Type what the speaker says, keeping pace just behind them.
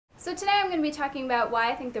So today I'm going to be talking about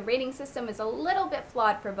why I think the rating system is a little bit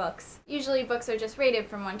flawed for books. Usually books are just rated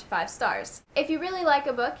from 1 to 5 stars. If you really like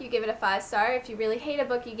a book, you give it a 5 star. If you really hate a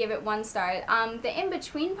book, you give it 1 star. The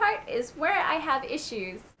in-between part is where I have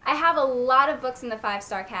issues. I have a lot of books in the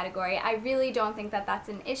 5-star category. I really don't think that that's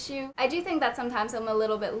an issue. I do think that sometimes I'm a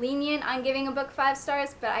little bit lenient on giving a book 5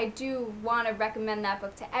 stars, but I do want to recommend that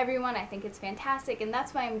book to everyone. I think it's fantastic, and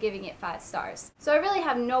that's why I'm giving it 5 stars. So I really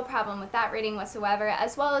have no problem with that rating whatsoever,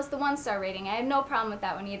 as well as the 1-star rating. I have no problem with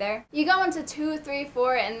that one either. You go into 2, 3,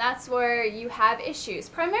 4, and that's where you have issues.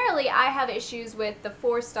 Primarily, I have issues with the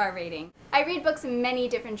 4-star rating. I read books in many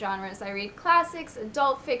different genres. I read classics,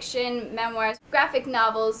 adult fiction, memoirs, graphic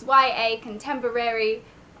novels, YA, contemporary,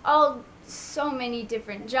 all so many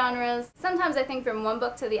different genres. Sometimes I think from one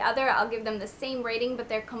book to the other, I'll give them the same rating, but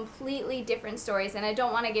they're completely different stories, and I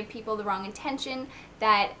don't want to give people the wrong intention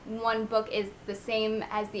that one book is the same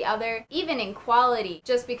as the other, even in quality,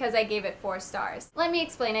 just because I gave it 4 stars. Let me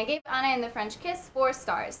explain. I gave Anna and the French Kiss 4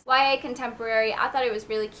 stars. YA contemporary, I thought it was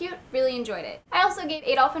really cute, really enjoyed it. I also gave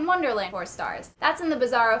Adolf in Wonderland 4 stars. That's in the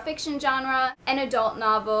bizarro fiction genre, an adult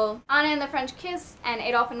novel. Anna and the French Kiss and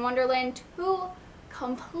Adolf in Wonderland, 2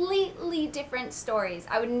 completely different stories.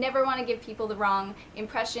 I would never want to give people the wrong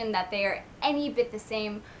impression that they are any bit the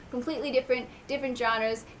same. Completely different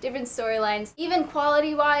genres, different storylines. Even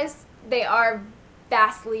quality-wise, they are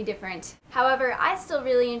vastly different. However, I still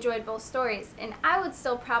really enjoyed both stories, and I would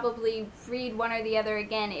still probably read one or the other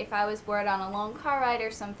again if I was bored on a long car ride or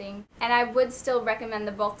something. And I would still recommend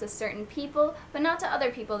them both to certain people, but not to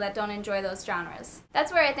other people that don't enjoy those genres.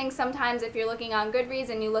 That's where I think sometimes if you're looking on GoodReads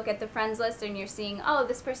and you look at the friends list and you're seeing, oh,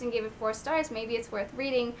 this person gave it 4 stars, maybe it's worth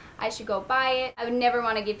reading, I should go buy it. I would never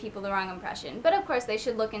want to give people the wrong impression. But of course, they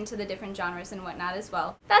should look into the different genres and whatnot as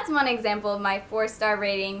well. That's one example of my 4-star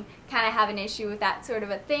rating. Kind of have an issue with that sort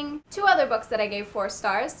of a thing. 2 other books that I gave 4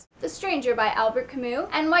 stars. The Stranger by Albert Camus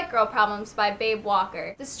and White Girl Problems by Babe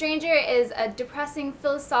Walker. The Stranger is a depressing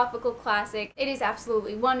philosophical classic. It is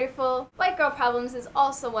absolutely wonderful. White Girl Problems is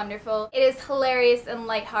also wonderful. It is hilarious and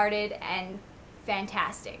lighthearted and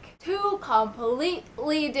fantastic. 2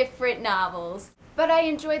 completely different novels, but I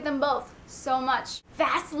enjoyed them both so much.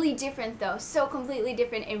 Vastly different though, so completely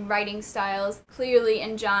different in writing styles, clearly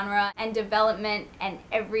in genre and development and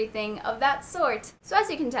everything of that sort. So as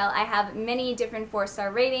you can tell, I have many different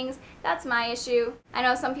 4-star ratings. That's my issue. I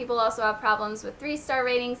know some people also have problems with 3-star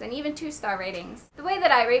ratings and even 2-star ratings. The way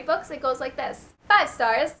that I rate books, it goes like this. 5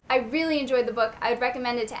 stars. I really enjoyed the book. I would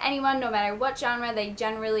recommend it to anyone, no matter what genre they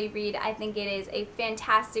generally read. I think it is a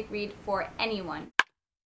fantastic read for anyone.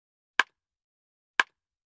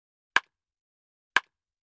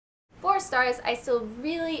 4 stars, I still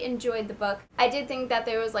really enjoyed the book. I did think that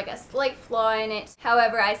there was like a slight flaw in it.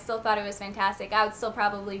 However, I still thought it was fantastic. I would still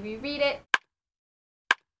probably reread it.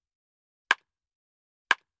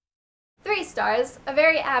 3 stars, a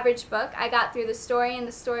very average book. I got through the story and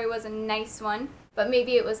the story was a nice one, but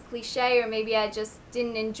maybe it was cliche or maybe I just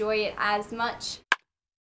didn't enjoy it as much.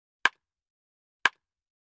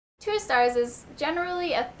 2 stars is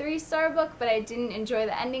generally a 3-star book, but I didn't enjoy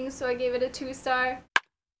the ending, so I gave it a 2 star.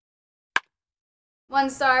 1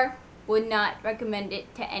 star, would not recommend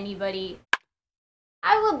it to anybody.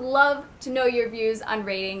 I would love to know your views on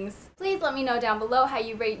ratings. Please let me know down below how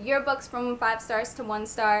you rate your books from 5 stars to 1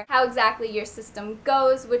 star, how exactly your system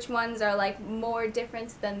goes, which ones are like more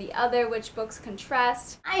different than the other, which books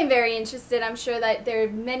contrast. I am very interested. I'm sure that there are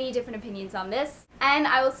many different opinions on this, and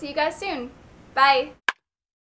I will see you guys soon. Bye!